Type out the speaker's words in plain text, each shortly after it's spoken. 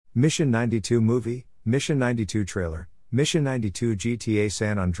Mission 92 movie, Mission 92 trailer, Mission 92 GTA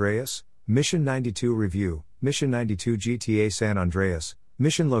San Andreas, Mission 92 review, Mission 92 GTA San Andreas,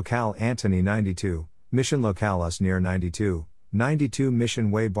 Mission Locale Antony 92, Mission Locale Us Near 92, 92 Mission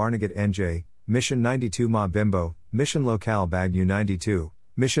Way Barnegat NJ, Mission 92 Ma Bimbo, Mission Locale Bagnu 92,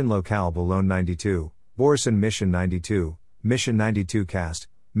 Mission Locale Boulogne 92, Borison Mission 92, Mission 92 Cast,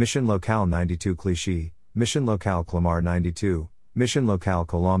 Mission Locale 92 Clichy, Mission Locale Clamart 92, Mission Locale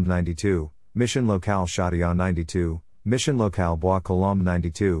Colombe 92, Mission Locale Châtillon 92, Mission Locale Bois Colombes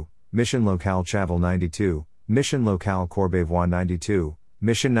 92, Mission Locale Chavel 92, Mission Locale Courbevoie 92,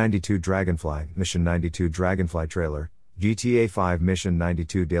 Mission 92 Dragonfly, Mission 92 Dragonfly trailer, GTA 5 Mission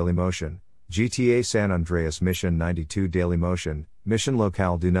 92 Daily Motion, GTA San Andreas Mission 92 Daily Motion, Mission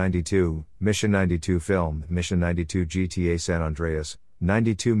Locale Du 92, Mission 92 Film, Mission 92 GTA San Andreas,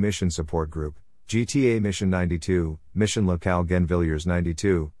 92 Mission Support Group, GTA Mission 92, Mission Locale Genvilliers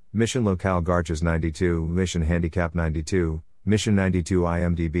 92, Mission Locale Garches 92, Mission Handicap 92, Mission 92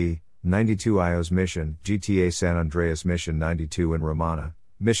 IMDb, 92 IOS Mission, GTA San Andreas Mission 92 in Romana,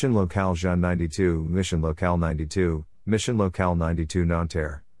 Mission Locale Jean 92, Mission Locale 92, Mission Locale 92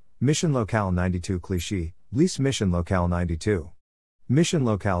 Nanterre, Mission Locale 92 Clichy, Lys Mission Locale 92. Mission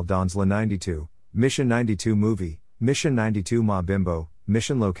Locale Donsla 92, Mission 92 Movie, Mission 92 Ma Bimbo,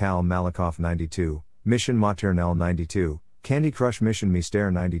 Mission Locale Malakoff 92, Mission Maternelle 92, Candy Crush Mission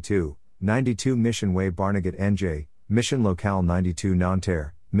Mystère 92, 92 Mission Way Barnegat NJ, Mission Locale 92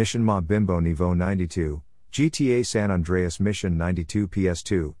 Nanterre, Mission Ma Bimbo Niveau 92, GTA San Andreas Mission 92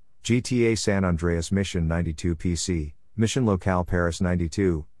 PS2, GTA San Andreas Mission 92 PC, Mission Locale Paris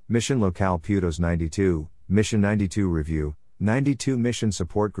 92, Mission Locale Putos 92, Mission 92 Review, 92 Mission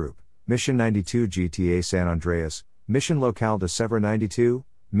Support Group, Mission 92 GTA San Andreas, Mission Locale de Sèvres 92,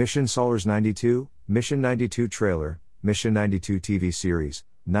 Mission Solars 92, Mission 92 Trailer, Mission 92 TV Series,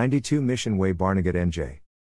 92 Mission Way Barnegat NJ.